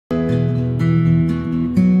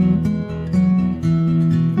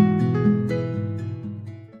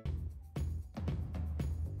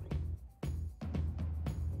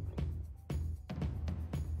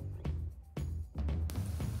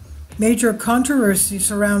Major controversy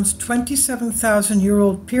surrounds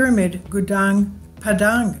 27,000-year-old pyramid Gunung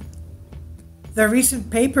Padang. The recent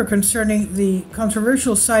paper concerning the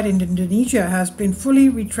controversial site in Indonesia has been fully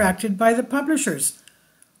retracted by the publishers.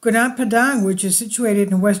 Gunung Padang, which is situated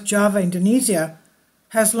in West Java, Indonesia,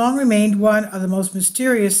 has long remained one of the most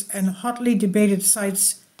mysterious and hotly debated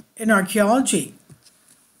sites in archaeology.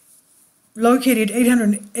 Located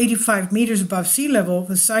 885 meters above sea level,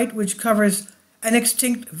 the site, which covers an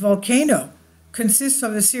extinct volcano, consists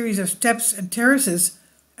of a series of steps and terraces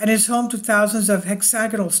and is home to thousands of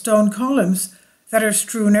hexagonal stone columns that are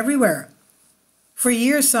strewn everywhere. For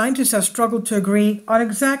years, scientists have struggled to agree on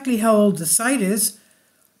exactly how old the site is.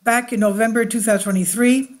 Back in November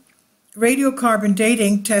 2023, radiocarbon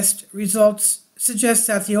dating test results suggest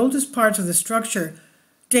that the oldest parts of the structure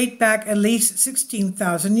date back at least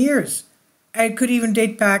 16,000 years, and could even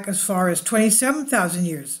date back as far as 27,000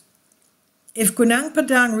 years. If Gunung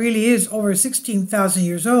Padang really is over 16,000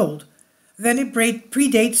 years old, then it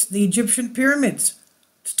predates the Egyptian pyramids,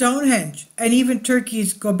 Stonehenge, and even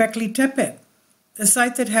Turkey's Göbekli Tepe, a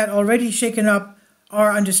site that had already shaken up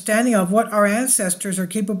our understanding of what our ancestors are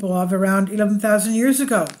capable of around 11,000 years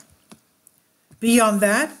ago. Beyond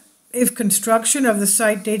that, if construction of the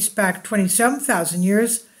site dates back 27,000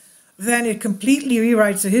 years, then it completely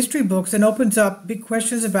rewrites the history books and opens up big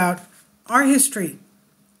questions about our history.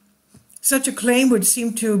 Such a claim would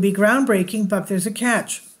seem to be groundbreaking, but there's a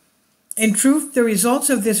catch. In truth, the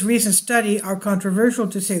results of this recent study are controversial,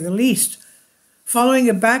 to say the least. Following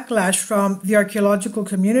a backlash from the archaeological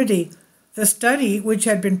community, the study, which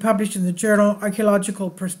had been published in the journal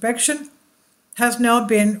Archaeological Prospection, has now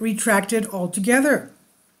been retracted altogether.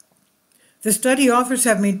 The study authors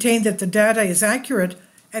have maintained that the data is accurate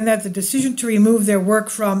and that the decision to remove their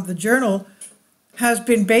work from the journal has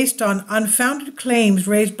been based on unfounded claims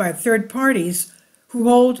raised by third parties who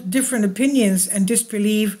hold different opinions and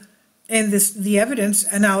disbelieve in the evidence,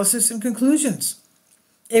 analysis, and conclusions.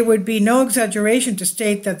 It would be no exaggeration to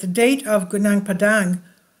state that the date of Gunung Padang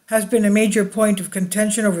has been a major point of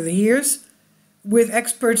contention over the years, with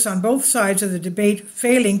experts on both sides of the debate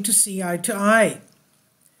failing to see eye to eye.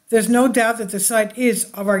 There's no doubt that the site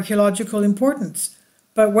is of archaeological importance,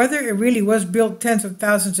 but whether it really was built tens of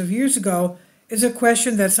thousands of years ago is a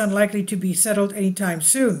question that's unlikely to be settled anytime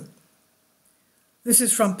soon. This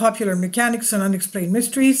is from Popular Mechanics and Unexplained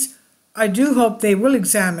Mysteries. I do hope they will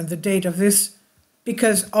examine the date of this,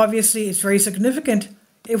 because obviously it's very significant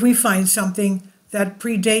if we find something that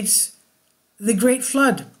predates the Great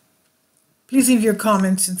Flood. Please leave your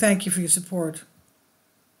comments and thank you for your support.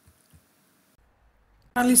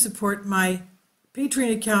 Kindly support my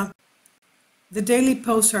Patreon account. The daily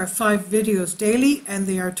posts are 5 videos daily, and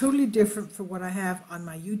they are totally different from what I have on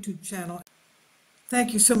my YouTube channel.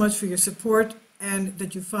 Thank you so much for your support and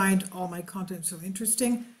that you find all my content so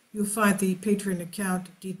interesting. You'll find the Patreon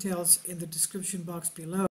account details in the description box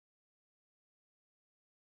below.